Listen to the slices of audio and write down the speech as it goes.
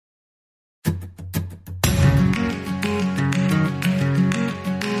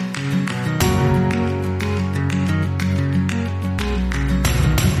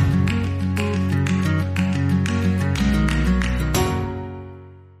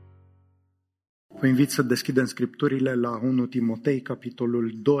Vă invit să deschidem Scripturile la 1 Timotei,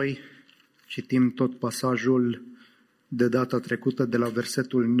 capitolul 2. Citim tot pasajul de data trecută, de la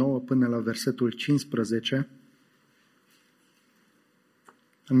versetul 9 până la versetul 15.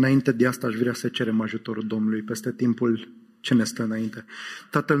 Înainte de asta aș vrea să cerem ajutorul Domnului peste timpul ce ne stă înainte.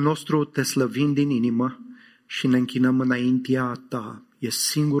 Tatăl nostru, te slăvim din inimă și ne închinăm înaintea Ta. E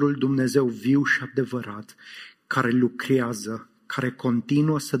singurul Dumnezeu viu și adevărat, care lucrează, care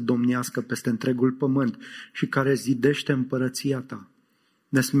continuă să domnească peste întregul pământ și care zidește împărăția Ta.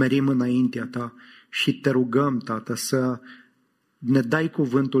 Ne smerim înaintea Ta și te rugăm, Tată, să ne dai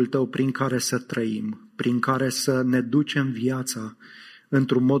cuvântul Tău prin care să trăim, prin care să ne ducem viața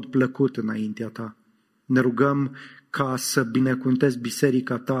într-un mod plăcut înaintea Ta. Ne rugăm ca să binecuvântezi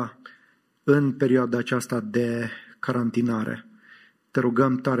biserica Ta în perioada aceasta de carantinare. Te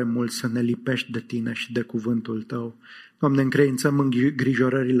rugăm tare mult să ne lipești de Tine și de cuvântul Tău. Doamne, încredințăm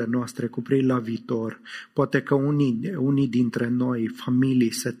îngrijorările noastre cu privire la viitor. Poate că unii dintre noi,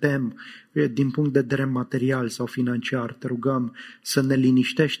 familii, se tem din punct de vedere material sau financiar. Te rugăm să ne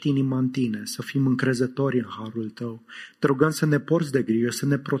liniștești inima în Tine, să fim încrezători în harul Tău. Te rugăm să ne porți de grijă, să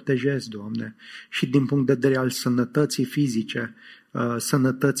ne protejezi, Doamne, și din punct de vedere al sănătății fizice,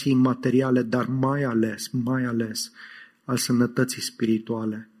 sănătății materiale, dar mai ales al sănătății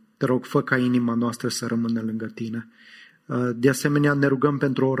spirituale. Te rog, fă ca inima noastră să rămână lângă Tine. De asemenea, ne rugăm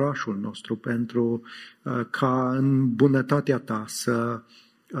pentru orașul nostru, pentru ca în bunătatea Ta să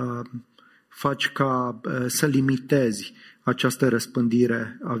faci ca să limitezi această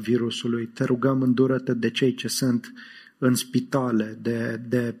răspândire a virusului. Te rugăm, îndură-te de cei ce sunt în spitale,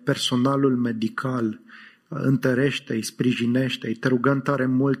 de personalul medical, întărește-i, sprijinește-i. Te rugăm tare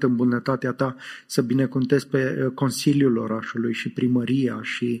mult în bunătatea Ta să binecuvântezi pe Consiliul orașului și primăria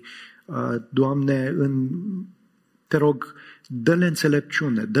și, Doamne, te rog, dă-le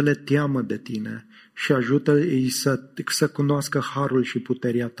înțelepciune, dă-le teamă de Tine și ajută-i să cunoască harul și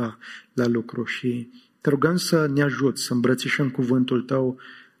puterea Ta la lucru. Și te rugăm să ne ajuți, să îmbrățișăm cuvântul Tău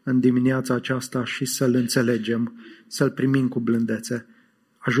în dimineața aceasta și să-l înțelegem, să-l primim cu blândețe.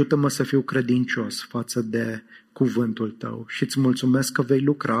 Ajută-mă să fiu credincios față de cuvântul Tău și îți mulțumesc că vei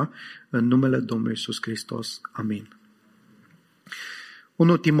lucra în numele Domnului Iisus Hristos. Amin.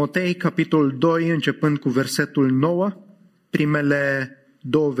 1 Timotei, capitolul 2, începând cu versetul 9, primele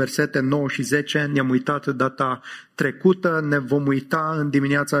două versete, 9 și 10, ne-am uitat data trecută, ne vom uita în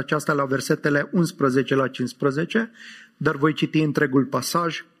dimineața aceasta la versetele 11 la 15, dar voi citi întregul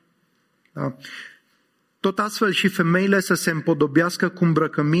pasaj. Da? Tot astfel și femeile să se împodobească cu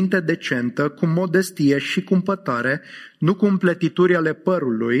îmbrăcăminte decentă, cu modestie și cumpătare, nu cu împletituri ale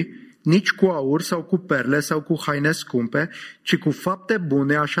părului, nici cu aur sau cu perle sau cu haine scumpe, ci cu fapte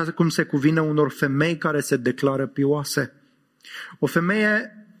bune, așa cum se cuvine unor femei care se declară pioase. O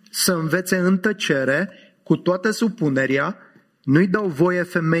femeie să învețe în tăcere, cu toată supunerea, nu-i dau voie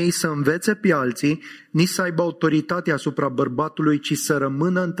femeii să învețe pe alții, nici să aibă autoritate asupra bărbatului, ci să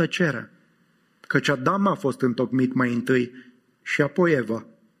rămână în tăcere. Căci Adam a fost întocmit mai întâi și apoi Eva.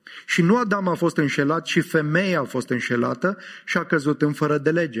 Și nu Adam a fost înșelat, ci femeia a fost înșelată și a căzut în fără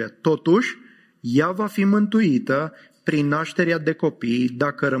de lege. Totuși, ea va fi mântuită prin nașterea de copii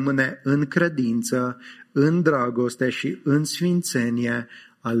dacă rămâne în credință, în dragoste și în sfințenie,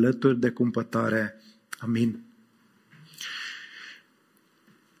 alături de cumpătare. Amin.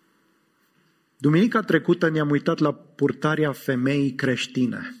 Duminica trecută ne-am uitat la purtarea femeii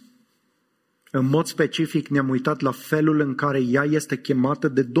creștine. În mod specific ne-am uitat la felul în care ea este chemată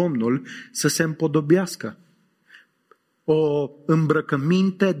de Domnul să se împodobească. O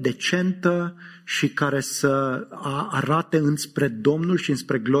îmbrăcăminte decentă și care să arate înspre Domnul și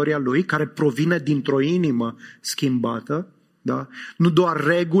înspre gloria Lui, care provine dintr-o inimă schimbată. Da? Nu doar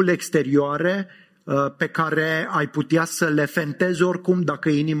reguli exterioare pe care ai putea să le fentezi oricum dacă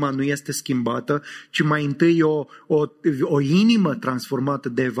inima nu este schimbată, ci mai întâi o inimă transformată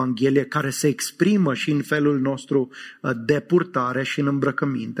de Evanghelie care se exprimă și în felul nostru de purtare și în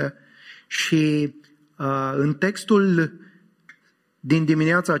îmbrăcăminte. Și în textul din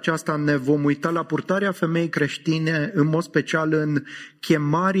dimineața aceasta ne vom uita la purtarea femeii creștine, în mod special în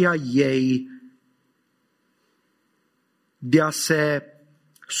chemarea ei de a se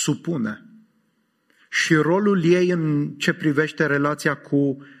supune. Și rolul ei în ce privește relația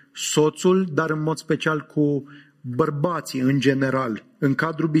cu soțul, dar în mod special cu bărbații în general, în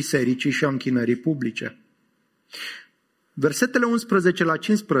cadrul bisericii și a închinării publice. Versetele 11 la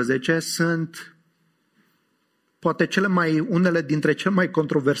 15 sunt poate unele dintre cele mai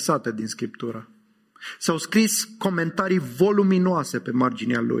controversate din Scriptură. S-au scris comentarii voluminoase pe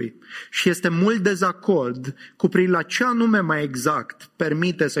marginea lui și este mult dezacord cu privire la ce anume mai exact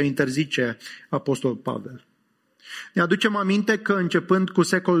permite sau interzice Apostolul Pavel. Ne aducem aminte că începând cu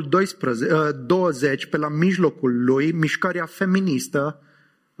secolul 20, pe la mijlocul lui, mișcarea feministă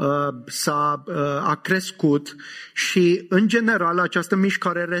a crescut și, în general, această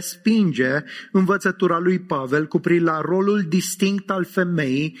mișcare respinge învățătura lui Pavel cu privire la rolul distinct al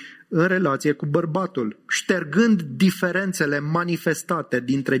femeii în relație cu bărbatul, ștergând diferențele manifestate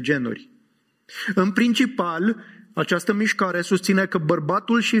dintre genuri. În principal, această mișcare susține că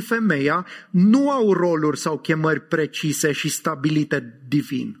bărbatul și femeia nu au roluri sau chemări precise și stabilite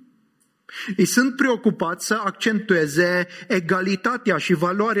divin. Ei sunt preocupați să accentueze egalitatea și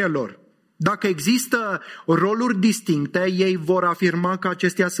valoarea lor. Dacă există roluri distincte, ei vor afirma că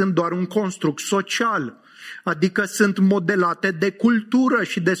acestea sunt doar un construct social, adică sunt modelate de cultură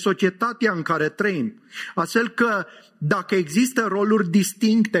și de societatea în care trăim. Astfel că dacă există roluri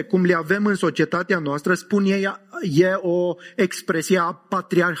distincte cum le avem în societatea noastră, spun ei, e o expresie a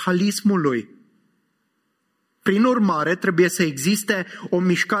patriarhalismului. Prin urmare, trebuie să existe o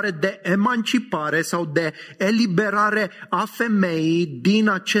mișcare de emancipare sau de eliberare a femeii din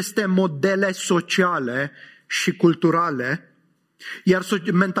aceste modele sociale și culturale, iar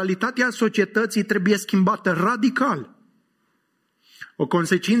mentalitatea societății trebuie schimbată radical. O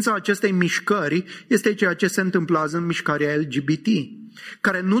consecință a acestei mișcări este ceea ce se întâmplă în mișcarea LGBT,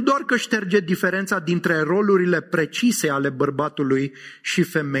 care nu doar că șterge diferența dintre rolurile precise ale bărbatului și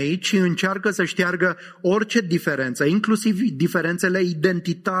femeii, ci încearcă să șteargă orice diferență, inclusiv diferențele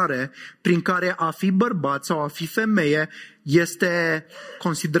identitare prin care a fi bărbat sau a fi femeie este,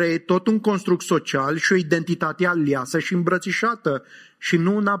 consideră ei, tot un construct social și o identitate aliasă și îmbrățișată și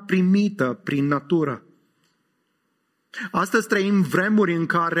nu una primită prin natură. Astăzi trăim vremuri în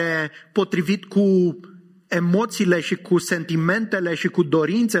care, potrivit cu emoțiile și cu sentimentele și cu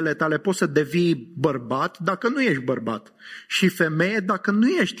dorințele tale, poți să devii bărbat dacă nu ești bărbat și femeie dacă nu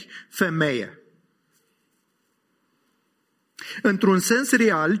ești femeie. Într-un sens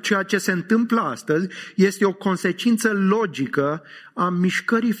real, ceea ce se întâmplă astăzi este o consecință logică a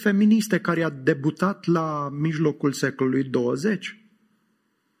mișcării feministe care a debutat la mijlocul secolului 20.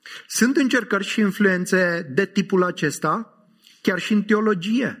 Sunt încercări și influențe de tipul acesta, chiar și în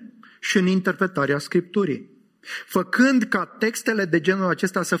teologie și în interpretarea Scripturii, făcând ca textele de genul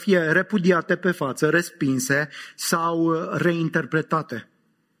acesta să fie repudiate pe față, respinse sau reinterpretate.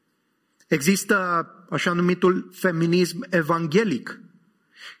 Există așa numitul feminism evanghelic,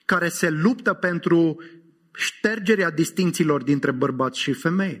 care se luptă pentru ștergerea distincțiilor dintre bărbați și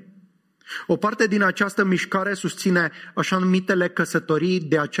femei. O parte din această mișcare susține așa numitele căsătorii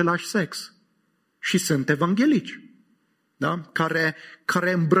de același sex și sunt evanghelici, da?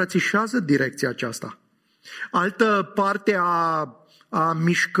 care îmbrățișează direcția aceasta. Altă parte a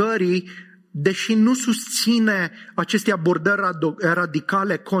mișcării, deși nu susține aceste abordări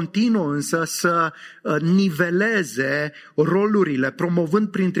radicale, continuă însă să niveleze rolurile, promovând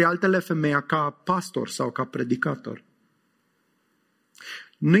printre altele femeia ca pastor sau ca predicator.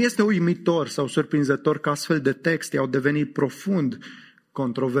 Nu este uimitor sau surprinzător că astfel de texte au devenit profund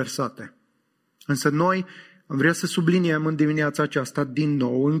controversate. Însă noi am vrea să subliniem în dimineața aceasta din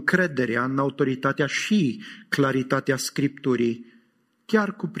nou încrederea în autoritatea și claritatea Scripturii,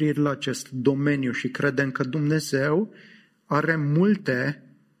 chiar cu privire la acest domeniu, și credem că Dumnezeu are multe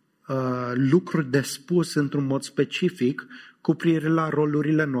lucruri de spus într-un mod specific cu privire la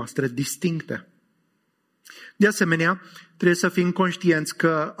rolurile noastre distincte. De asemenea, trebuie să fim conștienți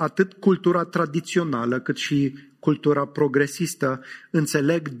că atât cultura tradițională cât și cultura progresistă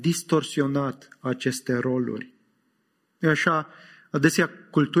înțeleg distorsionat aceste roluri. E așa, adesea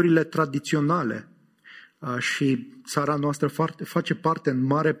culturile tradiționale și țara noastră face parte în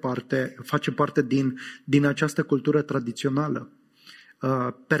mare parte, face parte din această cultură tradițională.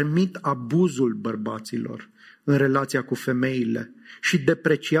 Permit abuzul bărbaților în relația cu femeile și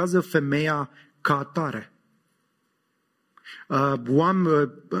depreciază femeia ca atare.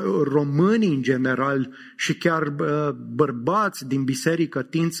 Românii în general și chiar bărbați din biserică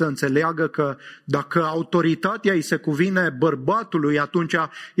tind să înțeleagă că dacă autoritatea îi se cuvine bărbatului, atunci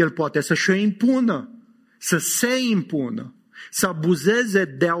el poate să-și o impună, să se impună, să abuzeze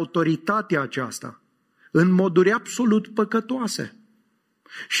de autoritatea aceasta în moduri absolut păcătoase.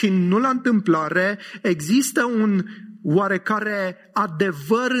 Și nu la întâmplare există un oarecare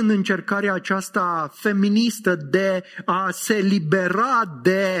adevăr în încercarea aceasta feministă de a se libera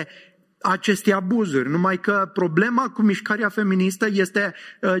de aceste abuzuri. Numai că problema cu mișcarea feministă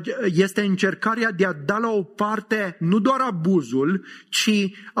este încercarea de a da la o parte nu doar abuzul, ci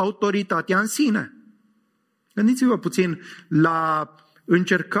autoritatea în sine. Gândiți-vă puțin la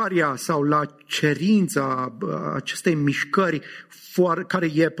încercarea sau la cerința acestei mișcări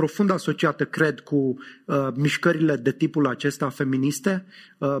care e profund asociată, cred, cu mișcările de tipul acesta feministe,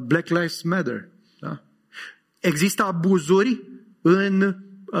 Black Lives Matter. Da? Există abuzuri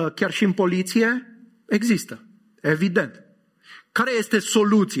chiar și în poliție? Există, evident. Care este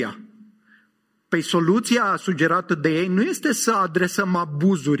soluția? Păi soluția sugerată de ei nu este să adresăm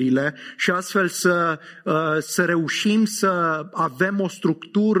abuzurile și astfel să reușim să avem o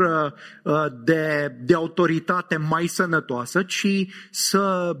structură de autoritate mai sănătoasă, ci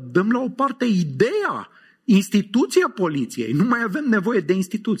să dăm la o parte ideea, instituția poliției. Nu mai avem nevoie de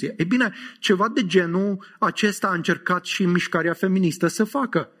instituție. E bine, ceva de genul acesta a încercat și mișcarea feministă să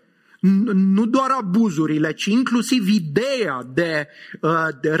facă. Nu doar abuzurile, ci inclusiv ideea de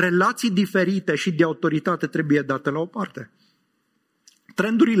relații diferite și de autoritate trebuie dată la o parte.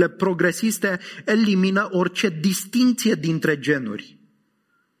 Trendurile progresiste elimină orice distinție dintre genuri.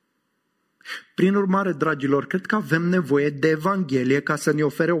 Prin urmare, dragilor, cred că avem nevoie de Evanghelie ca să ne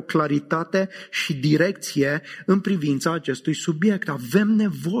ofere o claritate și direcție în privința acestui subiect. Avem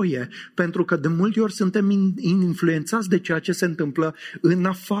nevoie, pentru că de multe ori suntem influențați de ceea ce se întâmplă în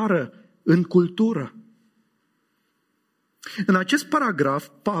afară, în cultură. În acest paragraf,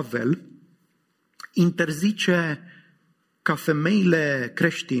 Pavel interzice ca femeile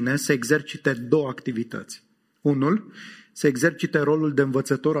creștine să exercite două activități. Unul, să exercite rolul de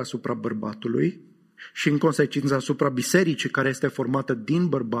învățător asupra bărbatului și în consecință asupra bisericii care este formată din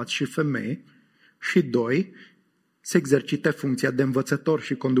bărbați și femei. Și doi, să exercite funcția de învățător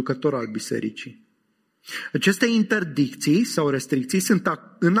și conducător al bisericii. Aceste interdicții sau restricții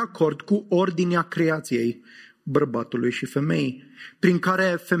sunt în acord cu ordinea creației bărbatului și femeii, prin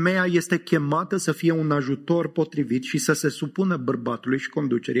care femeia este chemată să fie un ajutor potrivit și să se supună bărbatului și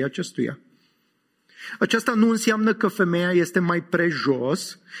conducerii acestuia. Aceasta nu înseamnă că femeia este mai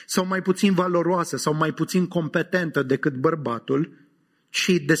prejos sau mai puțin valoroasă sau mai puțin competentă decât bărbatul, ci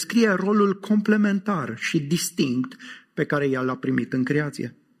descrie rolul complementar și distinct pe care ea l-a primit în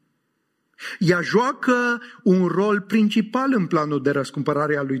creație. Ea joacă un rol principal în planul de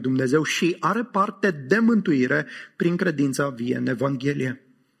răscumpărare a lui Dumnezeu și are parte de mântuire prin credința vie în Evanghelie.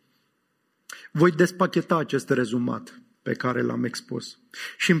 Voi despacheta acest rezumat pe care l-am expus.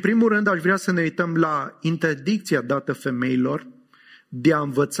 Și în primul rând aș vrea să ne uităm la interdicția dată femeilor de a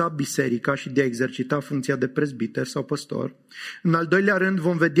învăța biserica și de a exercita funcția de prezbiter sau păstor. În al doilea rând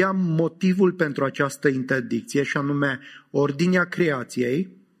vom vedea motivul pentru această interdicție și anume ordinea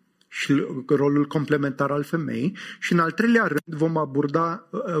creației și rolul complementar al femeii și în al treilea rând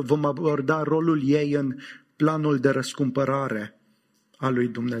vom aborda rolul ei în planul de răscumpărare a lui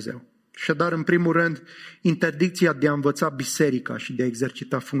Dumnezeu. Așadar, în primul rând, interdicția de a învăța biserica și de a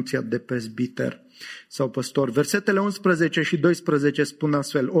exercita funcția de prezbiter sau păstor. Versetele 11 și 12 spun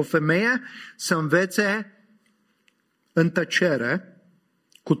astfel: o femeie să învețe în tăcere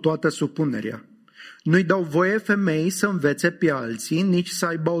cu toată supunerea. Nu-i dau voie femeii să învețe pe alții, nici să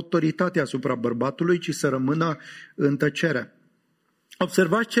aibă autoritate asupra bărbatului, ci să rămână în tăcere.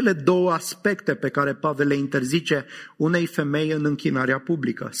 Observați cele două aspecte pe care Pavel le interzice unei femei în închinarea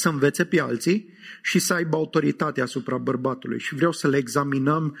publică. Să învețe pe alții și să aibă autoritate asupra bărbatului. Și vreau să le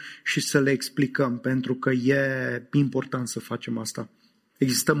examinăm și să le explicăm, pentru că e important să facem asta.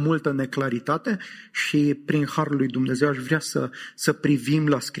 Există multă neclaritate și prin harul lui Dumnezeu aș vrea să privim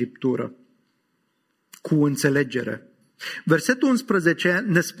la Scriptură cu înțelegere. Versetul 11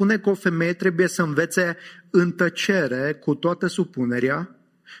 ne spune că o femeie trebuie să învețe în tăcere cu toată supunerea.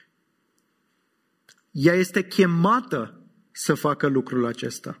 Ea este chemată să facă lucrul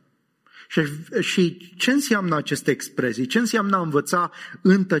acesta. Și ce înseamnă aceste expresii? Ce înseamnă a învăța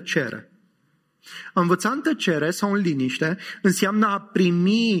în tăcere? A învăța în tăcere sau în liniște înseamnă a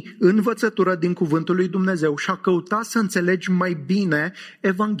primi învățătură din cuvântul lui Dumnezeu și a căuta să înțelegi mai bine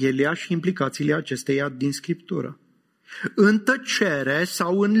Evanghelia și implicațiile acesteia din Scriptură. În tăcere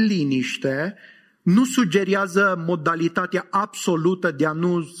sau în liniște nu sugerează modalitatea absolută de a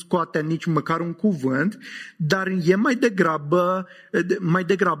nu scoate nici măcar un cuvânt, dar e mai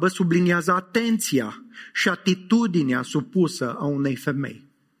degrabă subliniază atenția și atitudinea supusă a unei femei.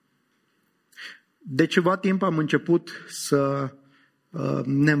 De ceva timp am început să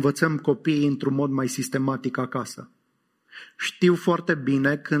ne învățăm copiii într-un mod mai sistematic acasă. Știu foarte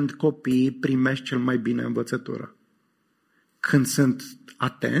bine când copiii primesc cel mai bine învățătură. Când sunt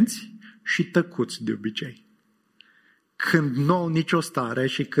atenți și tăcuți de obicei. Când nu au nicio stare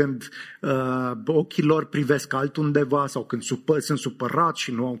și când ochii lor privesc altundeva sau când sunt supărați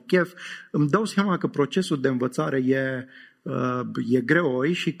și nu au chef, îmi dau seama că procesul de învățare e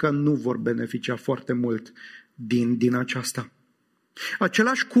greoi și că nu vor beneficia foarte mult din aceasta.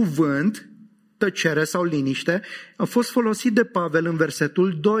 Același cuvânt, tăcere sau liniște, a fost folosit de Pavel în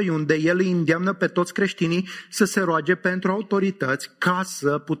versetul 2, unde el îi îndeamnă pe toți creștinii să se roage pentru autorități ca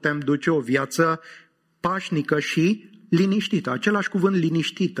să putem duce o viață pașnică și liniștită. Același cuvânt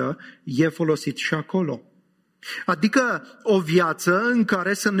liniștită e folosit și acolo. Adică o viață în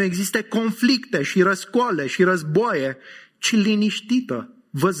care să nu existe conflicte și răscoale și războaie, ci liniștită,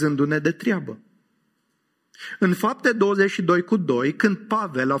 văzându-ne de treabă. În Fapte 22:2, când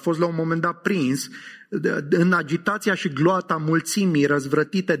Pavel a fost la un moment dat prins în agitația și gloata mulțimii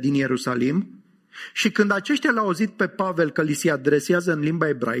răzvrătite din Ierusalim, și când aceștia l-au auzit pe Pavel că li se adresează în limba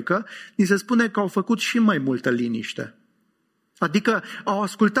ebraică, ni se spune că au făcut și mai multă liniște. Adică au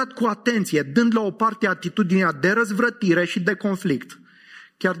ascultat cu atenție, dând la o parte atitudinea de răzvrătire și de conflict,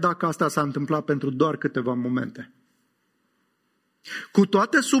 chiar dacă asta s-a întâmplat pentru doar câteva momente. Cu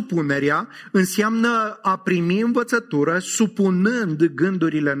toată supunerea înseamnă a primi învățătură supunând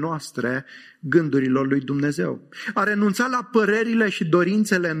gândurile noastre gândurilor lui Dumnezeu. A renunța la părerile și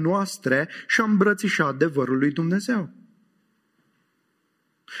dorințele noastre și a îmbrățișa adevărul lui Dumnezeu.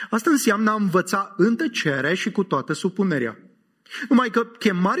 Asta înseamnă a învăța în tăcere și cu toată supunerea. Numai că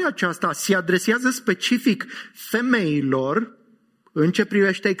chemarea aceasta se adresează specific femeilor, în ce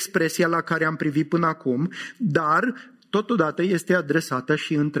privește expresia la care am privit până acum, dar totodată este adresată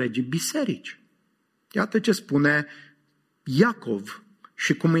și întregii biserici. Iată ce spune Iacov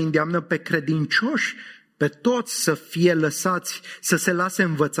și cum îi îndeamnă pe credincioși, pe toți să fie lăsați, să se lase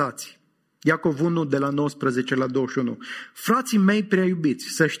învățați. Iacov 1, de la 19 la 21. Frații mei prea iubiți,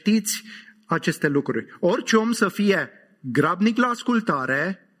 să știți aceste lucruri. Orice om să fie grabnic la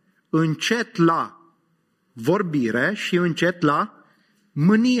ascultare, încet la vorbire și încet la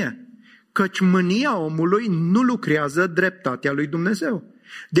mânie. Căci mânia omului nu lucrează dreptatea lui Dumnezeu.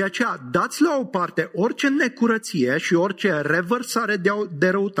 De aceea dați la o parte orice necurăție și orice revărsare de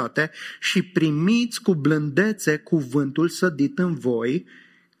răutate și primiți cu blândețe cuvântul sădit în voi,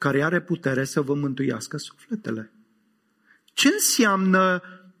 care are putere să vă mântuiască sufletele. Ce înseamnă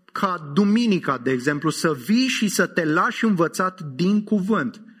ca duminica, de exemplu, să vii și să te lași învățat din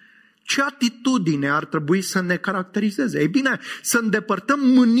cuvânt? Ce atitudine ar trebui să ne caracterizeze? Ei bine, să îndepărtăm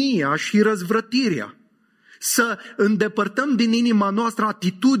mânia și răzvrătirea. Să îndepărtăm din inima noastră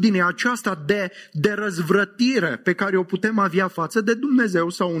atitudinea aceasta de răzvrătire pe care o putem avea față de Dumnezeu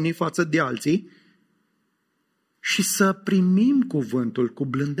sau unii față de alții și să primim cuvântul cu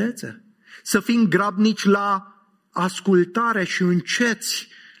blândețe. Să fim grabnici la ascultare și înceți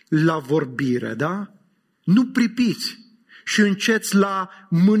la vorbire, da? Nu pripiți și înceți la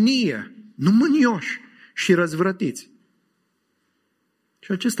mânie, nu mânioși și răzvrătiți.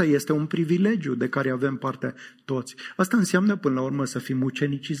 Și acesta este un privilegiu de care avem parte toți. Asta înseamnă până la urmă să fim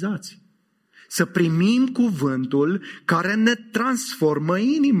ucenicizați. Să primim cuvântul care ne transformă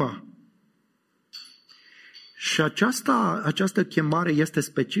inima. Și această chemare este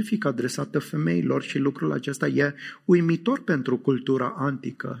specific adresată femeilor și lucrul acesta e uimitor pentru cultura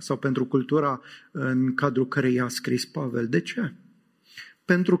antică sau pentru cultura în cadrul căreia a scris Pavel. De ce?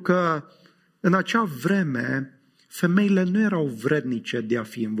 Pentru că în acea vreme femeile nu erau vrednice de a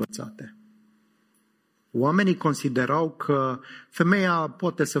fi învățate. Oamenii considerau că femeia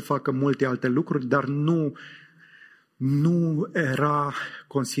poate să facă multe alte lucruri, dar nu era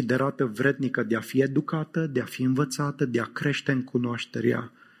considerată vrednică de a fi educată, de a fi învățată, de a crește în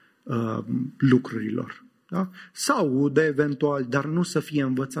cunoașterea lucrurilor. Da? Sau de eventual, dar nu să fie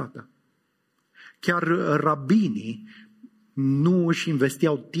învățată. Chiar rabinii nu își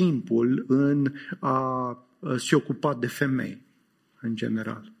investeau timpul în a se ocupa de femei, în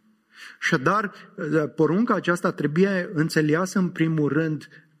general. Așadar, porunca aceasta trebuie înțeleasă în primul rând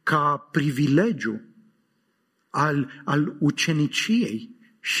ca privilegiu al uceniciei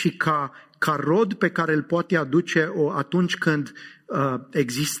și ca rod pe care îl poate aduce atunci când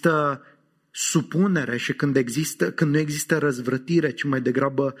există supunere și când nu există răzvrătire, ci mai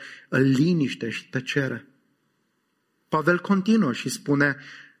degrabă liniște și tăcere. Pavel continuă și spune: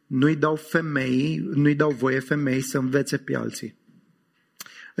 nu-i dau voie femei să învețe pe alții.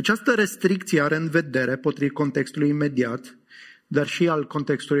 Această restricție are în vedere, potrivit contextului imediat, dar și al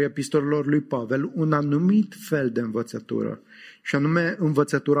contextului epistolelor lui Pavel, un anumit fel de învățătură, și anume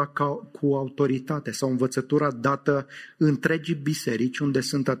învățătura cu autoritate sau învățătura dată întregii biserici, unde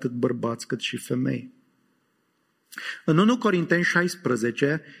sunt atât bărbați cât și femei. În 1 Corinteni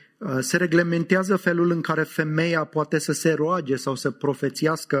 16 se reglementează felul în care femeia poate să se roage sau să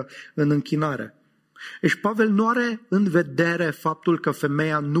profețească în închinare. Deci Pavel nu are în vedere faptul că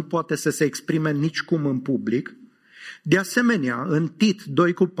femeia nu poate să se exprime nicicum în public, De asemenea, în Tit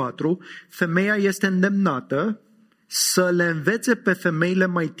 2:4, femeia este îndemnată să le învețe pe femeile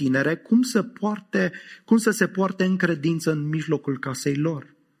mai tinere cum să se poarte în credință în mijlocul casei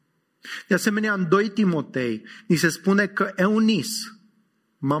lor. De asemenea, în 2 Timotei, ni se spune că Eunice,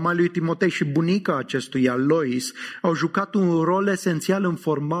 mama lui Timotei și bunica acestuia, Lois, au jucat un rol esențial în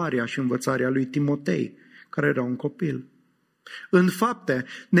formarea și învățarea lui Timotei, care era un copil. În Fapte,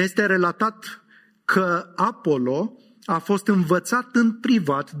 ne este relatat că Apollo a fost învățat în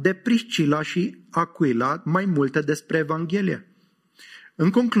privat de Priscila și Aquila mai multe despre Evanghelie. În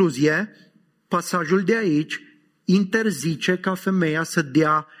concluzie, pasajul de aici interzice ca femeia să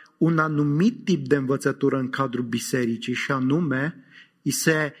dea un anumit tip de învățătură în cadrul bisericii și anume îi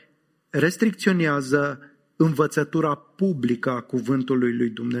se restricționează învățătura publică a cuvântului lui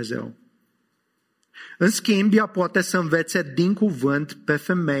Dumnezeu. În schimb, ea poate să învețe din cuvânt pe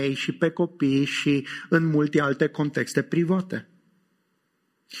femei și pe copii și în multe alte contexte private.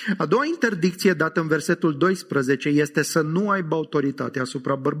 A doua interdicție dată în versetul 12 este să nu aibă autoritate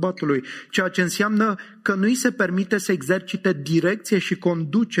asupra bărbatului, ceea ce înseamnă că nu îi se permite să exercite direcție și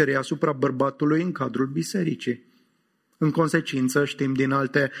conducere asupra bărbatului în cadrul bisericii. În consecință, știm din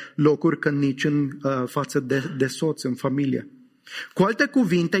alte locuri că nici în față de soț în familie. Cu alte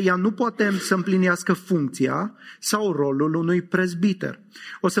cuvinte, ea nu poate să împlinească funcția sau rolul unui prezbiter.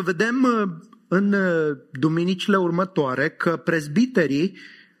 O să vedem în duminicile următoare că prezbiterii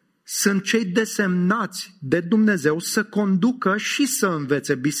sunt cei desemnați de Dumnezeu să conducă și să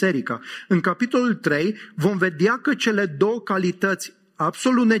învețe biserica. În capitolul 3 vom vedea că cele două calități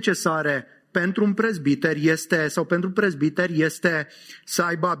absolut necesare pentru un prezbiter pentru prezbiter este să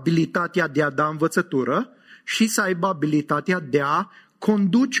aibă abilitatea de a da învățătură și să aibă abilitatea de a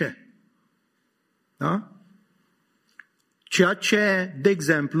conduce. Da? Ceea ce, de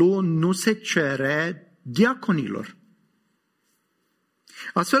exemplu, nu se cere diaconilor.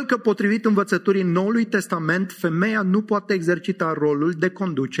 Astfel că, potrivit învățăturii Noului Testament, femeia nu poate exercita rolul de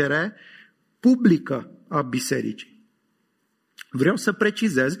conducere publică a bisericii. Vreau să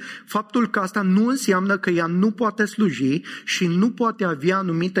precizez faptul că asta nu înseamnă că ea nu poate sluji și nu poate avea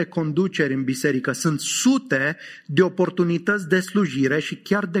anumite conduceri în biserică. Sunt sute de oportunități de slujire și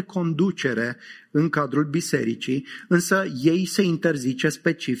chiar de conducere în cadrul bisericii, însă ei se interzice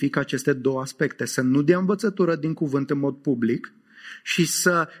specific aceste două aspecte, să nu dea învățătură din cuvânt în mod public și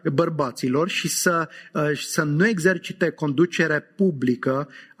bărbaților și să nu exercite conducere publică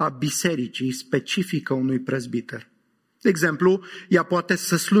a bisericii specifică unui prezbiter. De exemplu, ea poate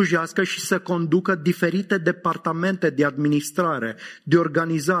să slujească și să conducă diferite departamente de administrare, de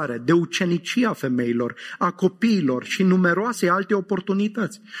organizare, de ucenicie a femeilor, a copiilor și numeroase alte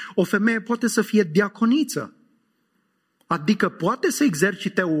oportunități. O femeie poate să fie diaconiță, adică poate să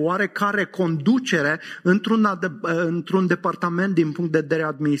exercite oarecare conducere într-un departament din punct de vedere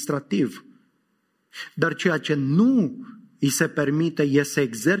administrativ. Dar ceea ce nu îi se permite e să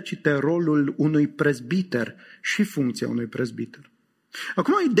exercite rolul unui prezbiter și funcția unui prezbiter.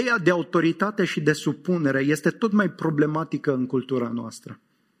 Acum, ideea de autoritate și de supunere este tot mai problematică în cultura noastră.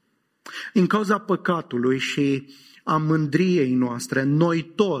 Din cauza păcatului și a mândriei noastre,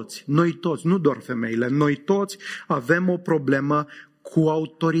 noi toți, nu doar femeile, noi toți avem o problemă cu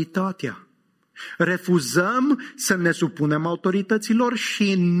autoritatea. Refuzăm să ne supunem autorităților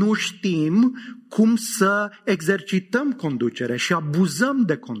și nu știm cum să exercităm conducere și abuzăm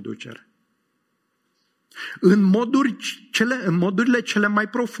de conducere. În modurile cele mai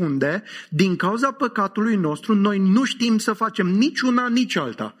profunde, din cauza păcatului nostru, noi nu știm să facem nici una, nici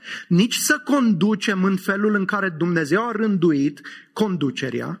alta. Nici să conducem în felul în care Dumnezeu a rânduit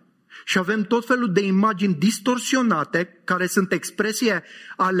conducerea, și avem tot felul de imagini distorsionate care sunt expresie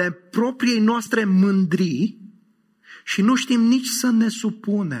ale propriei noastre mândrii și nu știm nici să ne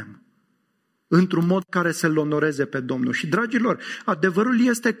supunem într-un mod care să-L onoreze pe Domnul. Și, dragilor, adevărul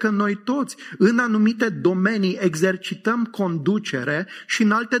este că noi toți în anumite domenii exercităm conducere și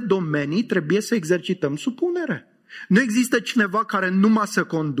în alte domenii trebuie să exercităm supunere. Nu există cineva care numai să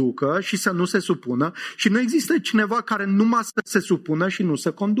conducă și să nu se supună și nu există cineva care numai să se supună și nu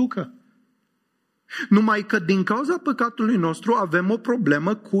să conducă. Numai că din cauza păcatului nostru avem o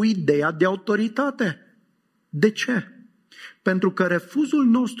problemă cu ideea de autoritate. De ce? Pentru că refuzul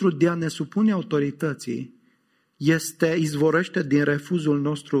nostru de a ne supune autorității izvorăște din refuzul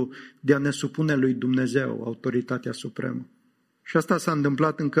nostru de a ne supune lui Dumnezeu, autoritatea supremă. Și asta s-a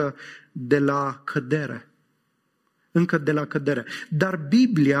întâmplat încă de la cădere. Dar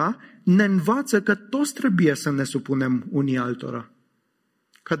Biblia ne învață că toți trebuie să ne supunem unii altora.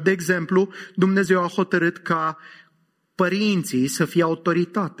 Că, de exemplu, Dumnezeu a hotărât ca părinții să fie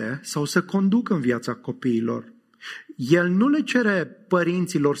autoritate sau să conducă în viața copiilor. El nu le cere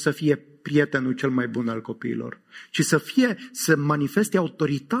părinților să fie prietenul cel mai bun al copiilor, ci să manifeste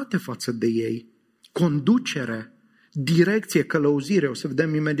autoritate față de ei, conducere, direcție, călăuzire. O să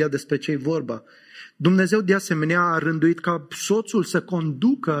vedem imediat despre ce e vorba. Dumnezeu de asemenea a rânduit ca soțul să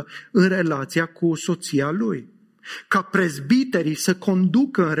conducă în relația cu soția lui, ca prezbiterii să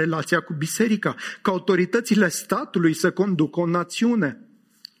conducă în relația cu biserica, ca autoritățile statului să conducă o națiune.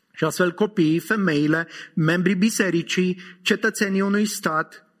 Și astfel copiii, femeile, membrii bisericii, cetățenii unui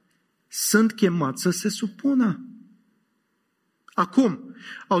stat sunt chemați să se supună. Acum,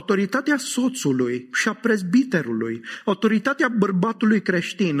 autoritatea soțului și a prezbiterului, autoritatea bărbatului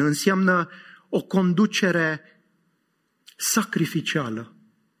creștin înseamnă o conducere sacrificială,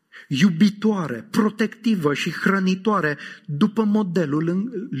 iubitoare, protectivă și hrănitoare după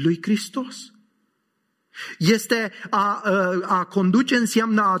modelul lui Hristos. A conduce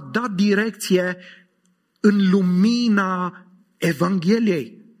înseamnă a da direcție în lumina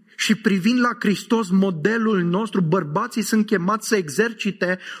Evangheliei. Și privind la Hristos, modelul nostru, bărbații sunt chemați să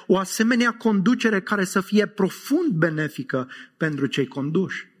exercite o asemenea conducere care să fie profund benefică pentru cei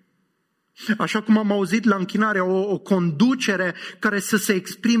conduși. Așa cum am auzit la închinare, o conducere care să se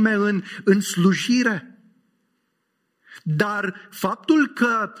exprime în slujire. Dar faptul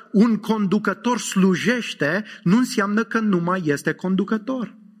că un conducător slujește nu înseamnă că nu mai este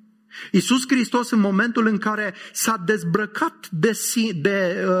conducător. Iisus Hristos, în momentul în care s-a dezbrăcat de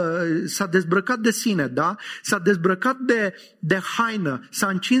sine, da? S-a dezbrăcat de haină, s-a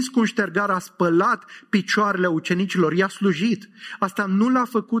încins cu un ștergar, a spălat picioarele ucenicilor, i-a slujit. Asta nu l-a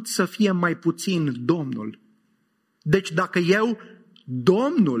făcut să fie mai puțin Domnul. Deci dacă eu,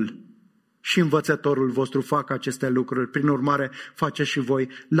 Domnul și învățătorul vostru, fac aceste lucruri, prin urmare faceți și voi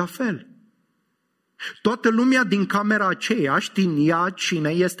la fel. Toată lumea din camera aceea știa cine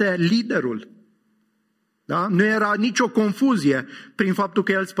este liderul. Da? Nu era nicio confuzie prin faptul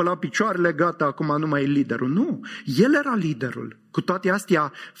că el spăla picioarele, gata, acum nu mai e liderul. Nu, el era liderul. Cu toate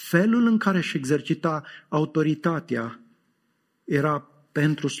astea, felul în care își exercita autoritatea era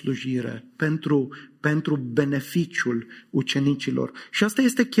pentru slujire, pentru beneficiul ucenicilor. Și asta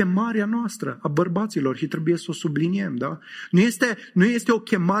este chemarea noastră, a bărbaților, și trebuie să o subliniem. Da? Nu este o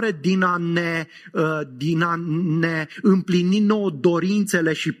chemare din a ne împlini nouă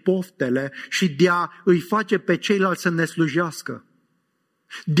dorințele și poftele și de a îi face pe ceilalți să ne slujească.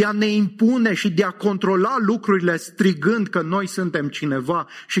 De a ne impune și de a controla lucrurile strigând că noi suntem cineva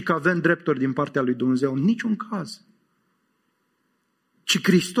și că avem drepturi din partea lui Dumnezeu. În niciun caz. Ci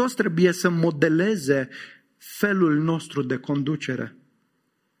Hristos trebuie să modeleze felul nostru de conducere.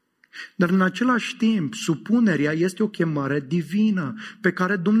 Dar în același timp, supunerea este o chemare divină pe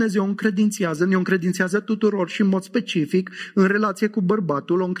care Dumnezeu ne încredințează tuturor și în mod specific în relație cu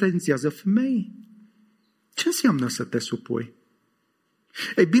bărbatul o încredințează femeii. Ce înseamnă să te supui?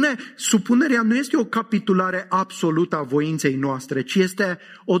 Ei bine, supunerea nu este o capitulare absolută a voinței noastre, ci este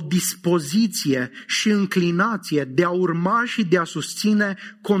o dispoziție și înclinație de a urma și de a susține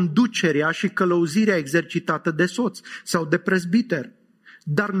conducerea și călăuzirea exercitată de soț sau de prezbiter,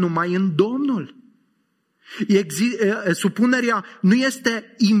 dar numai în Domnul. Supunerea nu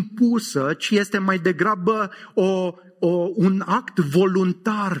este impusă, ci este mai degrabă un act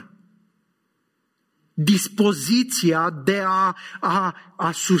voluntar. Dispoziția de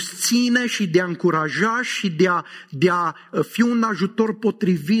a susține și de a încuraja și de a fi un ajutor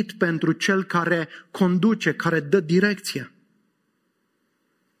potrivit pentru cel care conduce, care dă direcție.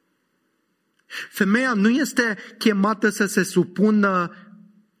 Femeia nu este chemată să se supună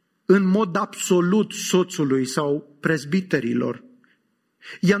în mod absolut soțului sau prezbiterilor.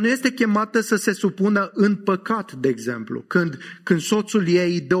 Ea nu este chemată să se supună în păcat, de exemplu, când soțul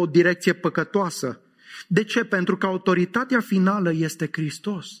ei dă o direcție păcătoasă. De ce? Pentru că autoritatea finală este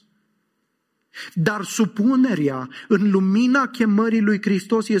Hristos. Dar supunerea în lumina chemării lui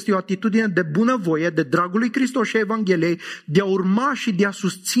Hristos este o atitudine de bunăvoie, de dragul lui Hristos și a Evangheliei, de a urma și de a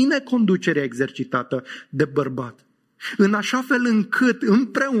susține conducerea exercitată de bărbat. În așa fel încât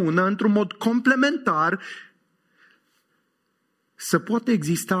împreună, într-un mod complementar, să poată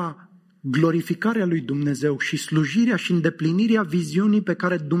exista glorificarea lui Dumnezeu și slujirea și îndeplinirea viziunii pe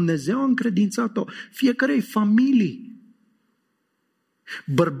care Dumnezeu a încredințat-o fiecarei familii.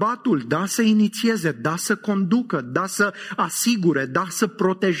 Bărbatul, da, să inițieze, da, să conducă, da, să asigure, da, să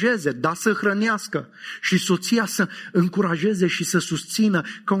protejeze, da, să hrănească, și soția să încurajeze și să susțină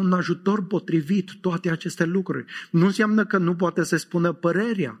ca un ajutor potrivit toate aceste lucruri. Nu înseamnă că nu poate să spună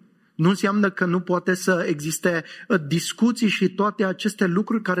părerea. Nu înseamnă că nu poate să existe discuții și toate aceste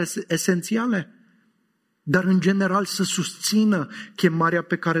lucruri care sunt esențiale. Dar în general să susțină chemarea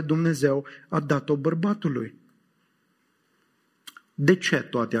pe care Dumnezeu a dat-o bărbatului. De ce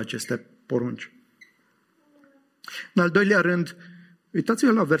toate aceste porunci? În al doilea rând,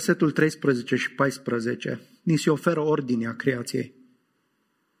 uitați-vă la versetul 13 și 14. Ni se oferă ordinea creației.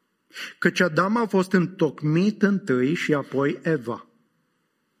 Căci Adam a fost întocmit întâi și apoi Eva.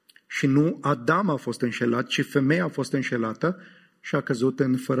 Și nu Adam a fost înșelat, ci femeia a fost înșelată și a căzut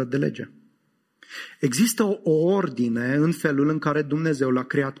în fără de lege. Există o ordine în felul în care Dumnezeu l-a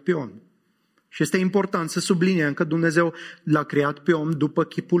creat pe om. Și este important să subliniem că Dumnezeu l-a creat pe om după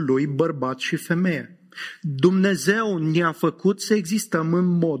chipul lui, bărbat și femeie. Dumnezeu ne-a făcut să existăm în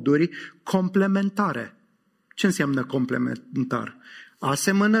moduri complementare. Ce înseamnă complementar?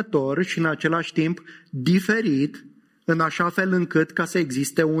 Asemănător și în același timp diferit, în așa fel încât ca să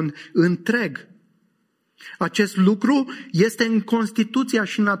existe un întreg. Acest lucru este în constituția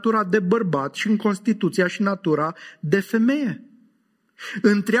și natura de bărbat și în constituția și natura de femeie.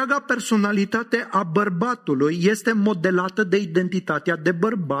 Întreaga personalitate a bărbatului este modelată de identitatea de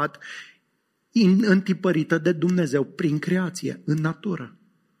bărbat întipărită de Dumnezeu prin creație, în natură.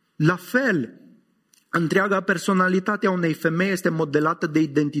 La fel, întreaga personalitate a unei femei este modelată de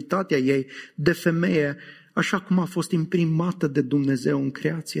identitatea ei de femeie, așa cum a fost imprimată de Dumnezeu în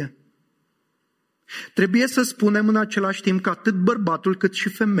creație. Trebuie să spunem în același timp că atât bărbatul cât și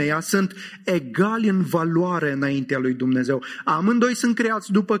femeia sunt egali în valoare înaintea lui Dumnezeu. Amândoi sunt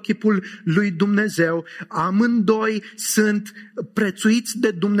creați după chipul lui Dumnezeu, amândoi sunt prețuiți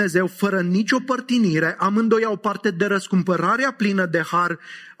de Dumnezeu fără nicio părtinire, amândoi au parte de răscumpărarea plină de har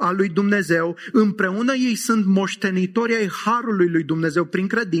a lui Dumnezeu, împreună ei sunt moștenitori ai harului lui Dumnezeu prin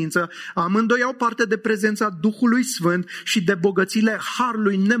credință, amândoi au parte de prezența Duhului Sfânt și de bogățiile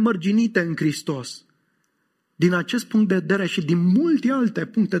harului nemărginite în Hristos. Din acest punct de vedere și din multe alte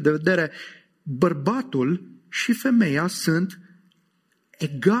puncte de vedere, bărbatul și femeia sunt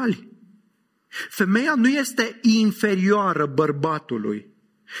egali. Femeia nu este inferioară bărbatului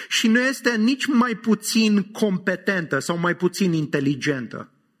și nu este nici mai puțin competentă sau mai puțin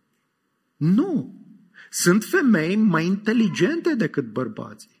inteligentă. Nu. Sunt femei mai inteligente decât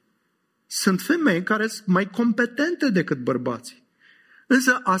bărbații. Sunt femei care sunt mai competente decât bărbații.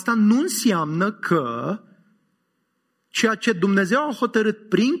 Însă asta nu înseamnă că ceea ce Dumnezeu a hotărât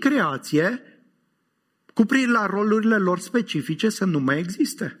prin creație cu privire la rolurile lor specifice să nu mai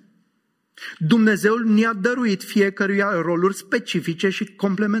existe. Dumnezeu ne-a dăruit fiecăruia roluri specifice și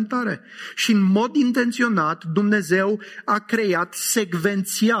complementare. Și în mod intenționat Dumnezeu a creat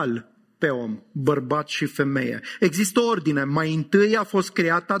secvențial pe om, bărbat și femeie. Există o ordine. Mai întâi a fost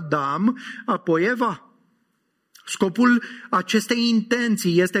creat Adam, apoi Eva. Scopul acestei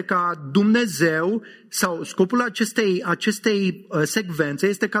intenții este ca Dumnezeu, sau scopul acestei secvențe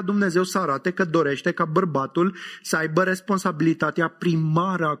este ca Dumnezeu să arate că dorește ca bărbatul să aibă responsabilitatea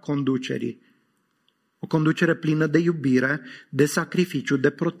primară a conducerii. O conducere plină de iubire, de sacrificiu, de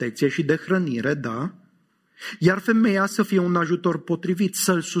protecție și de hrănire, da? Iar femeia să fie un ajutor potrivit,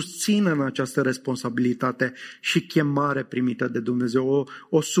 să-l susțină în această responsabilitate și chemare primită de Dumnezeu,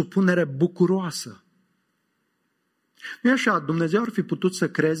 o supunere bucuroasă. Nu-i așa? Dumnezeu ar fi putut să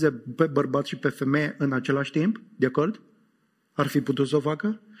creeze pe bărbat și pe femeie în același timp? De acord? Ar fi putut să o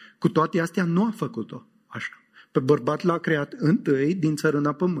facă? Cu toate astea nu a făcut-o așa. Pe bărbat l-a creat întâi din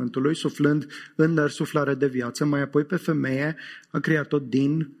țărâna pământului, suflând în nări suflare de viață, mai apoi pe femeie a creat-o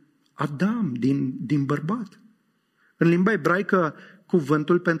din Adam, din bărbat. În limba ebraică,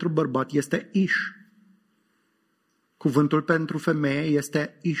 cuvântul pentru bărbat este ish. Cuvântul pentru femeie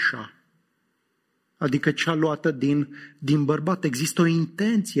este isha. Adică cea luată din bărbat. Există o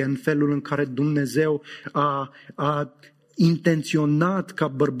intenție în felul în care Dumnezeu a intenționat ca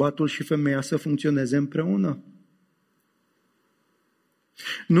bărbatul și femeia să funcționeze împreună.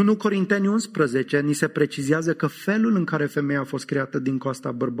 În 1 Corinteni 11 ni se precizează că felul în care femeia a fost creată din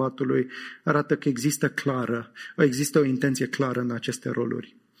coasta bărbatului arată că există o intenție clară în aceste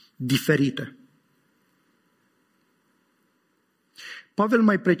roluri diferite. Pavel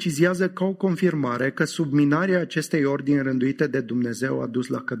mai precizează ca o confirmare că subminarea acestei ordini rânduite de Dumnezeu a dus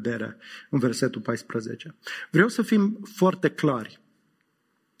la cădere, în versetul 14. Vreau să fim foarte clari.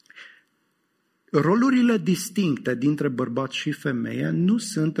 Rolurile distincte dintre bărbat și femeie nu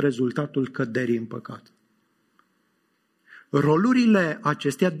sunt rezultatul căderii în păcat. Rolurile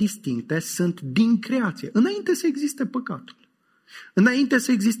acestea distincte sunt din creație, înainte să existe păcatul, înainte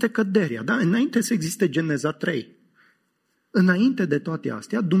să existe căderea, da? Înainte să existe Geneza 3. Înainte de toate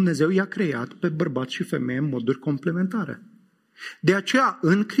astea, Dumnezeu i-a creat pe bărbat și femeie în moduri complementare. De aceea,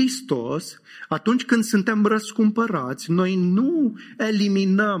 în Hristos, atunci când suntem răscumpărați, noi nu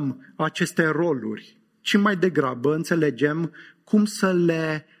eliminăm aceste roluri, ci mai degrabă înțelegem cum să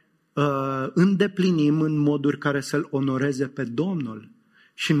le îndeplinim în moduri care să-L onoreze pe Domnul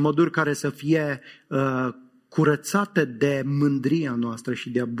și în moduri care să fie curățate de mândria noastră și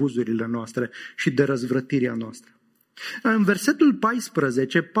de abuzurile noastre și de răzvrătirea noastră. În versetul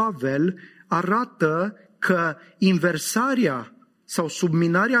 14, Pavel arată că inversarea sau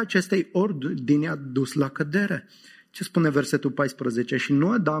subminarea acestei ordini a dus la cădere. Ce spune versetul 14? Și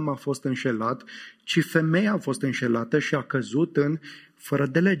nu Adam a fost înșelat, ci femeia a fost înșelată și a căzut în fără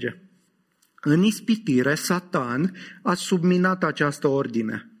de lege. În ispitire, Satan a subminat această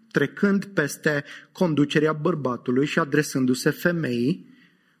ordine, trecând peste conducerea bărbatului și adresându-se femeii,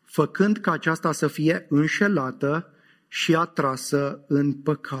 făcând ca aceasta să fie înșelată și atrasă în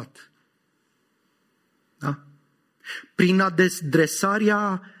păcat. Da? Prin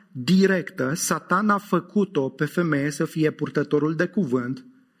adresarea directă, Satan a făcut-o pe femeie să fie purtătorul de cuvânt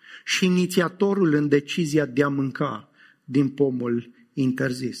și inițiatorul în decizia de a mânca din pomul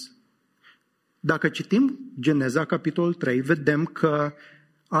interzis. Dacă citim Geneza, capitolul 3, vedem că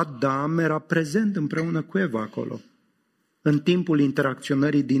Adam era prezent împreună cu Eva acolo, în timpul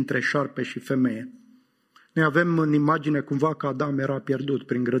interacționării dintre șarpe și femeie. Noi avem în imagine cumva că Adam era pierdut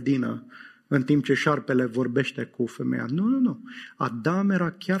prin grădină, în timp ce șarpele vorbește cu femeia. Nu. Adam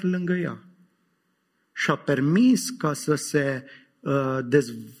era chiar lângă ea și a permis ca să se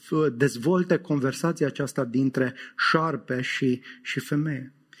dezvolte conversația aceasta dintre șarpe și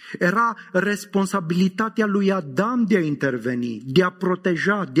femeie. Era responsabilitatea lui Adam de a interveni, de a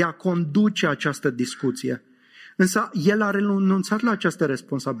proteja, de a conduce această discuție. Însă el a renunțat la această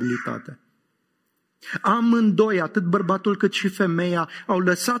responsabilitate. Amândoi, atât bărbatul cât și femeia, au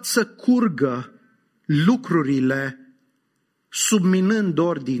lăsat să curgă lucrurile, subminând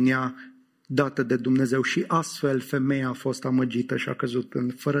ordinea dată de Dumnezeu și astfel femeia a fost amăgită și a căzut în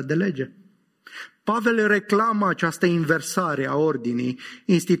fără de lege. Pavel reclamă această inversare a ordinii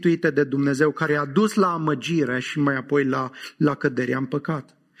instituite de Dumnezeu, care a dus la amăgire și mai apoi la căderea în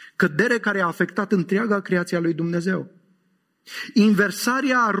păcat. Cădere care a afectat întreaga creație a lui Dumnezeu.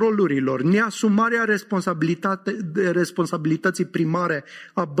 Inversarea rolurilor, neasumarea responsabilității primare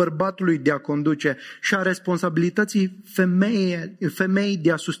a bărbatului de a conduce și a responsabilității femeii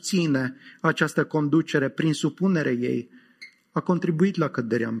de a susține această conducere prin supunere ei, a contribuit la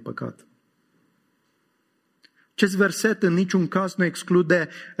căderea în păcat. Acest verset în niciun caz nu exclude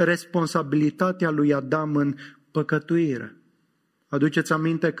responsabilitatea lui Adam în păcătuire. Aduceți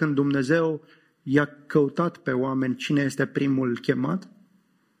aminte când Dumnezeu i-a căutat pe oameni, cine este primul chemat?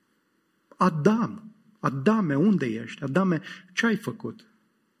 Adam. Adame, unde ești? Adame, ce ai făcut?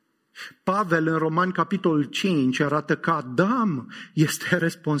 Pavel în Romani capitolul 5 arată că Adam este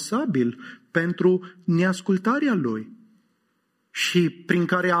responsabil pentru neascultarea lui și prin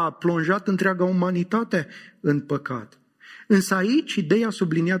care a plonjat întreaga umanitate în păcat. Însă aici ideea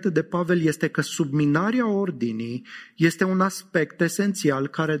subliniată de Pavel este că subminarea ordinii este un aspect esențial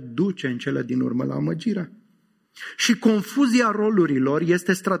care duce în cele din urmă la amăgire. Și confuzia rolurilor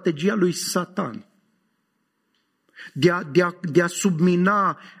este strategia lui Satan de a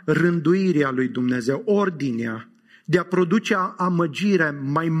submina rânduirea lui Dumnezeu, ordinea, de a produce amăgire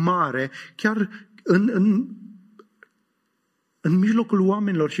mai mare, chiar în mijlocul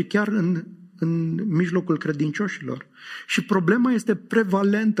oamenilor și chiar în mijlocul credincioșilor. Și problema este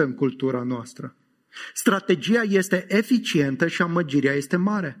prevalentă în cultura noastră. Strategia este eficientă și amăgirea este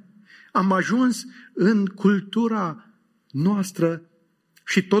mare. Am ajuns în cultura noastră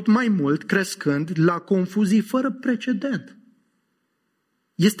și tot mai mult crescând la confuzii fără precedent.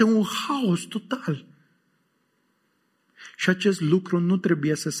 Este un haos total. Și acest lucru nu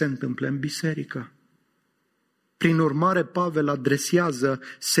trebuie să se întâmple în biserică. Prin urmare, Pavel adresează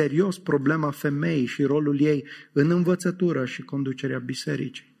serios problema femeii și rolul ei în învățătură și conducerea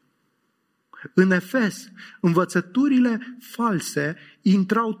bisericii. În Efes, învățăturile false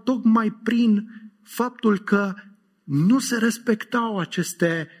intrau tocmai prin faptul că nu se respectau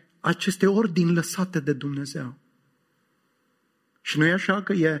aceste ordini lăsate de Dumnezeu. Și nu e așa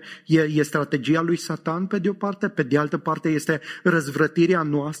că e strategia lui Satan pe de o parte, pe de altă parte este răzvrătirea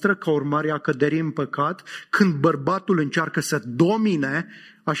noastră ca urmare a căderii în păcat, când bărbatul încearcă să domine,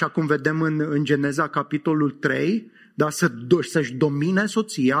 așa cum vedem în Geneza capitolul 3, da, să-și domine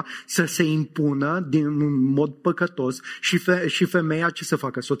soția, să se impună din mod păcătos și femeia ce să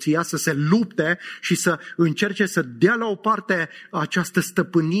facă? Soția să se lupte și să încerce să dea la o parte această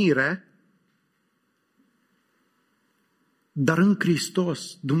stăpânire. Dar în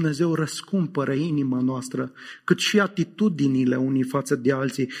Hristos Dumnezeu răscumpără inima noastră, cât și atitudinile unii față de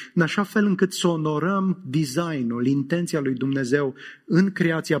alții, în așa fel încât să onorăm designul, intenția lui Dumnezeu în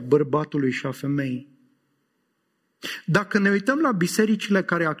creația bărbatului și a femeii. Dacă ne uităm la bisericile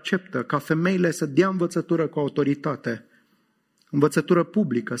care acceptă ca femeile să dea învățătură cu autoritate, învățătură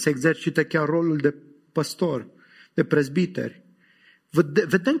publică, să exercite chiar rolul de păstor, de prezbiteri,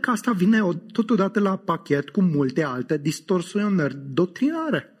 vedem că asta vine totodată la pachet cu multe alte distorsionări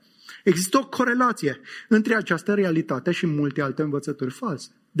doctrinare. Există o corelație între această realitate și multe alte învățături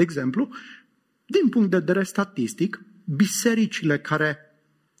false. De exemplu, din punct de vedere statistic, bisericile care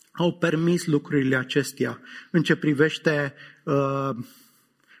au permis lucrurile acestea în ce privește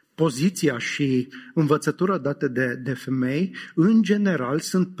poziția și învățătura dată de femei, în general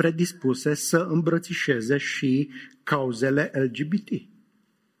sunt predispuse să îmbrățișeze și cauzele LGBT.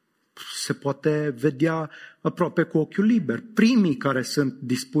 Se poate vedea aproape cu ochiul liber. Primii care sunt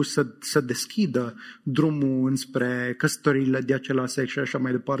dispuși să deschidă drumul înspre căsătoriile de același sex și așa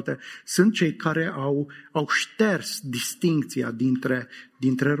mai departe, sunt cei care au șters distincția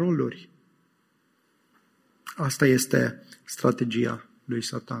dintre roluri. Asta este strategia lui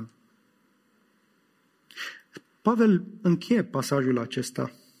Satan. Pavel încheie pasajul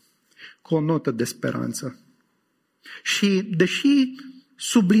acesta cu o notă de speranță. Și deși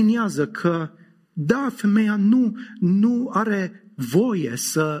subliniază că, da, femeia nu are voie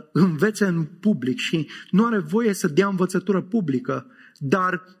să învețe în public și nu are voie să dea învățătură publică,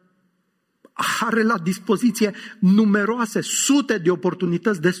 dar are la dispoziție numeroase, sute de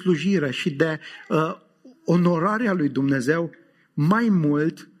oportunități de slujire și de onorare a lui Dumnezeu, mai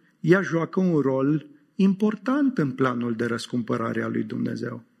mult, ea joacă un rol important în planul de răscumpărare a lui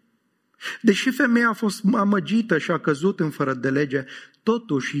Dumnezeu. Deși femeia a fost amăgită și a căzut în fără de lege,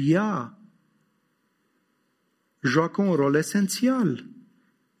 totuși ea joacă un rol esențial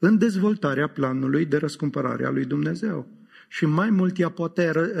în dezvoltarea planului de răscumpărare a lui Dumnezeu. Și mai mult ea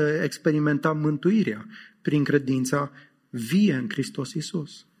poate experimenta mântuirea prin credința vie în Hristos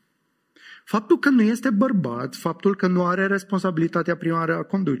Iisus. Faptul că nu este bărbat, faptul că nu are responsabilitatea primară a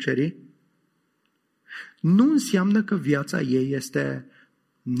conducerii, nu înseamnă că viața ei este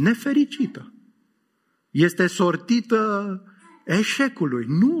nefericită. Este sortită eșecului.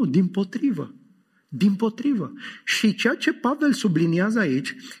 Nu, dimpotrivă. Dimpotrivă. Și ceea ce Pavel subliniază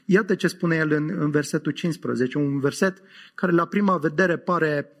aici, iată ce spune el în versetul 15, un verset care la prima vedere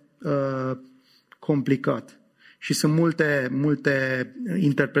pare complicat. Și sunt multe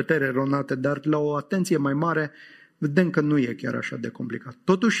interpretări eronate, dar la o atenție mai mare vedem că nu e chiar așa de complicat.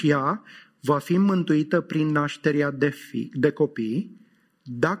 Totuși ea va fi mântuită prin nașterea de copii,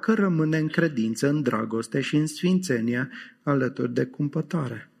 dacă rămâne în credință, în dragoste și în sfințenie alături de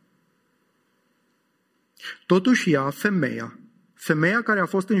cumpătare. Totuși ea, femeia care a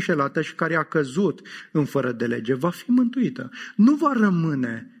fost înșelată și care a căzut în fără de lege, va fi mântuită. Nu va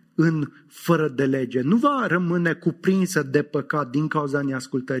rămâne în fără de lege, nu va rămâne cuprinsă de păcat din cauza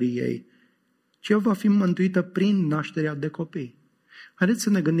neascultării ei, ci va fi mântuită prin nașterea de copii. Haideți să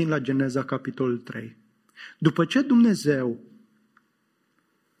ne gândim la Geneza, capitolul 3. După ce Dumnezeu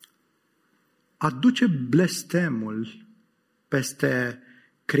aduce blestemul peste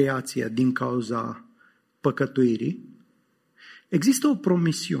creație din cauza păcătuirii, există o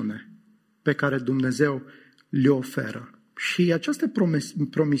promisiune pe care Dumnezeu le oferă. Și această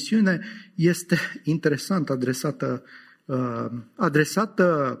promisiune este interesant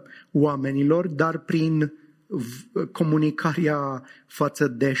adresată oamenilor, dar prin comunicarea față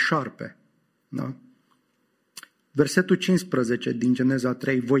de șarpe. Da? Versetul 15 din Geneza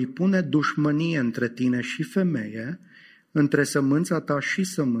 3. Voi pune dușmănie între tine și femeie, între sămânța ta și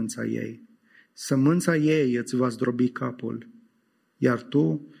sămânța ei. Sămânța ei îți va zdrobi capul, iar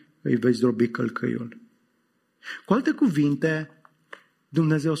tu îi vei zdrobi călcâiul. Cu alte cuvinte,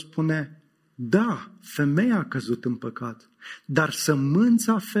 Dumnezeu spune, da, femeia a căzut în păcat, dar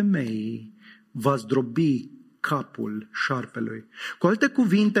sămânța femeii va zdrobi capul șarpelui. Cu alte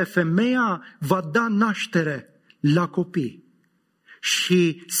cuvinte, femeia va da naștere la copii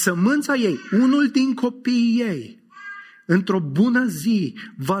și sămânța ei, unul din copiii ei, într-o bună zi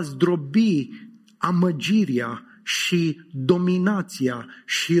va zdrobi amăgirea și dominația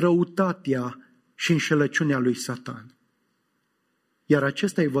și răutatea și înșelăciunea lui Satan. Iar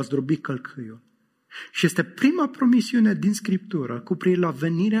acesta îi va zdrobi călcâiul. Și este prima promisiune din Scriptură cu privire la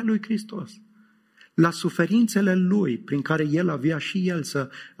venirea lui Hristos, la suferințele lui, prin care el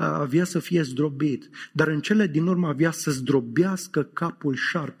avea să fie zdrobit, dar în cele din urmă avea să zdrobească capul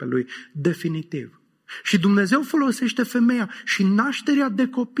șarpelui definitiv. Și Dumnezeu folosește femeia și nașterea de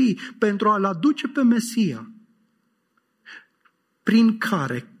copii pentru a-L aduce pe Mesia, prin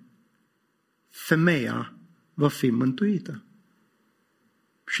care femeia va fi mântuită.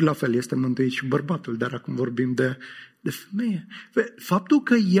 Și la fel este mântuit și bărbatul, dar acum vorbim de femeie. Faptul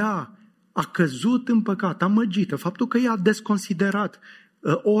că ea a căzut în păcat, amăgită, faptul că ea a desconsiderat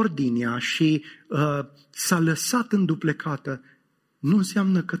ordinea și s-a lăsat înduplecată, nu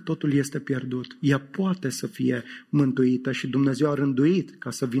înseamnă că totul este pierdut. Ea poate să fie mântuită și Dumnezeu a rânduit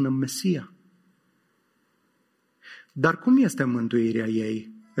ca să vină Mesia. Dar cum este mântuirea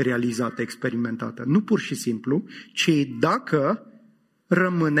ei realizată, experimentată? Nu pur și simplu, ci dacă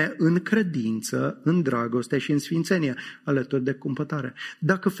rămâne în credință, în dragoste și în sfințenie, alături de cumpătare.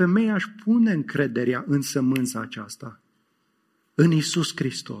 Dacă femeia își pune încrederea în sămânța aceasta, în Iisus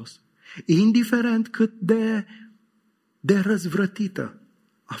Hristos, indiferent cât de răzvrătită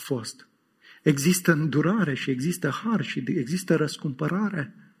a fost, există îndurare și există har și există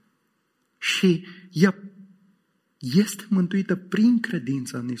răscumpărare și ea este mântuită prin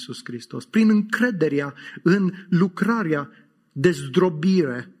credința în Iisus Hristos, prin încrederea în lucrarea de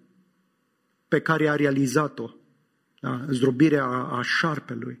zdrobire pe care a realizat-o, da? Zdrobirea a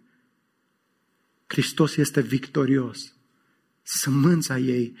șarpelui. Hristos este victorios. Sămânța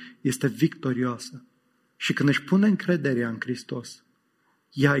ei este victorioasă. Și când își pune încrederea în Hristos,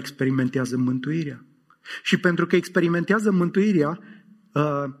 ea experimentează mântuirea. Și pentru că experimentează mântuirea,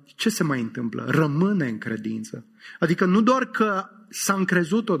 ce se mai întâmplă? Rămâne în credință. Adică nu doar că s-a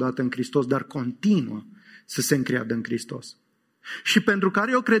încrezut odată în Hristos, dar continuă să se încreadă în Hristos. Și pentru că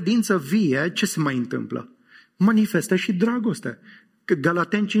are o credință vie, ce se mai întâmplă? Manifestă și dragoste.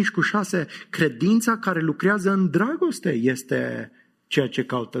 Galateni 5:6, credința care lucrează în dragoste este ceea ce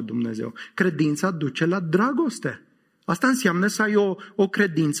caută Dumnezeu. Credința duce la dragoste. Asta înseamnă să ai o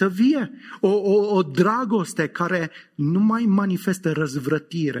credință vie, o dragoste care nu mai manifestă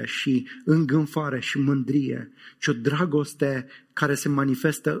răzvrătire și îngânfare și mândrie, ci o dragoste care se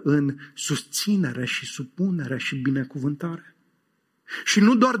manifestă în susținere și supunere și binecuvântare. Și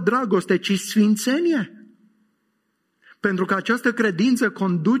nu doar dragoste, ci sfințenie. Pentru că această credință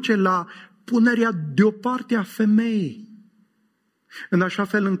conduce la punerea deoparte a femeii. În așa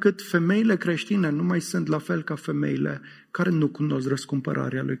fel încât femeile creștine nu mai sunt la fel ca femeile care nu cunosc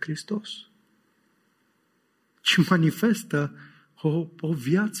răscumpărarea lui Hristos. Ci manifestă o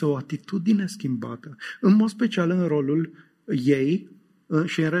viață, o atitudine schimbată. În mod special în rolul ei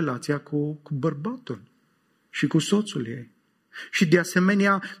și în relația cu bărbatul și cu soțul ei. Și de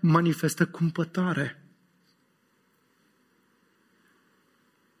asemenea manifestă cumpătare.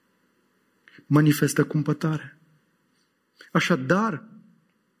 Manifestă cumpătare. Așadar,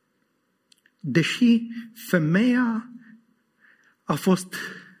 deși femeia a fost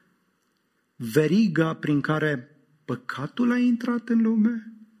veriga prin care păcatul a intrat în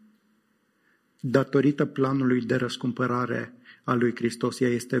lume, datorită planului de răscumpărare a lui Hristos, ea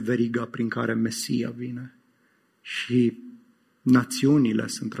este veriga prin care Mesia vine și națiunile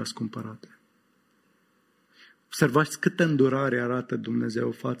sunt răscumpărate. Observați câtă îndurare arată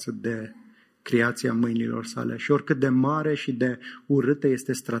Dumnezeu față de creația mâinilor sale și oricât de mare și de urâtă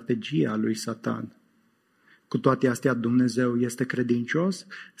este strategia lui Satan. Cu toate astea, Dumnezeu este credincios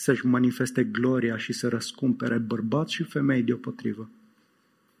să-și manifeste gloria și să răscumpere bărbați și femei deopotrivă.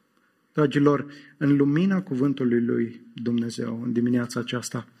 Dragilor, în lumina cuvântului lui Dumnezeu, în dimineața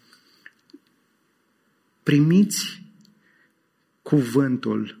aceasta, primiți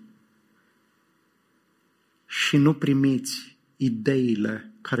cuvântul și nu primiți ideile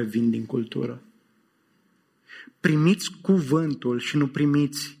care vin din cultură. Primiți cuvântul și nu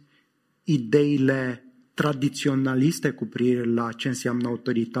primiți ideile tradiționaliste cu privire la ce înseamnă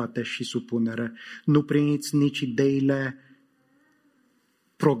autoritate și supunere. Nu primiți nici ideile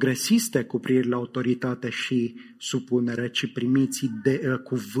progresiste cu privire la autoritate și supunere, ci primiți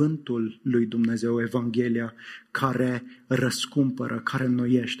cuvântul lui Dumnezeu, Evanghelia, care răscumpără, care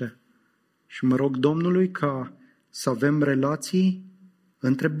înnoiește. Și mă rog Domnului ca să avem relații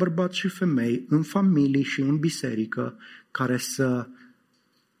între bărbați și femei, în familii și în biserică, care să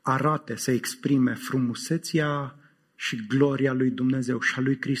arate, să exprime frumusețea și gloria lui Dumnezeu și a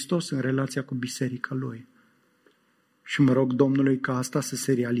lui Hristos în relația cu biserica lui. Și mă rog Domnului ca asta să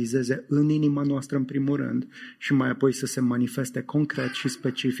se realizeze în inima noastră în primul rând și mai apoi să se manifeste concret și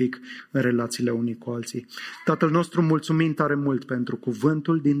specific în relațiile unii cu alții. Tatăl nostru, mulțumim tare mult pentru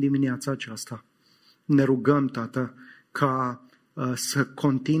cuvântul din dimineața aceasta. Ne rugăm, Tată, ca să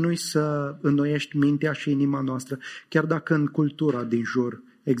continui să înnoiești mintea și inima noastră, chiar dacă în cultura din jur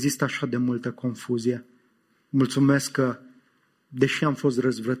există așa de multă confuzie. Mulțumesc că, deși am fost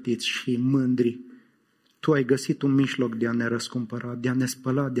răzvrătiți și mândri, Tu ai găsit un mijloc de a ne răscumpăra, de a ne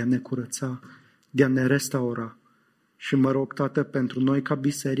spăla, de a ne curăța, de a ne restaura. Și mă rog, Tată, pentru noi ca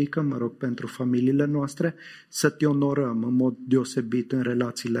biserică, mă rog pentru familiile noastre, să Te onorăm în mod deosebit în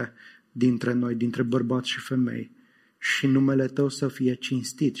relațiile dintre noi, dintre bărbați și femei. și numele Tău să fie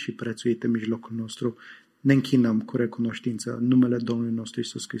cinstit și prețuit în mijlocul nostru. Ne închinăm cu recunoștință în numele Domnului nostru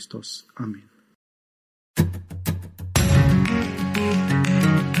Iisus Hristos. Amin.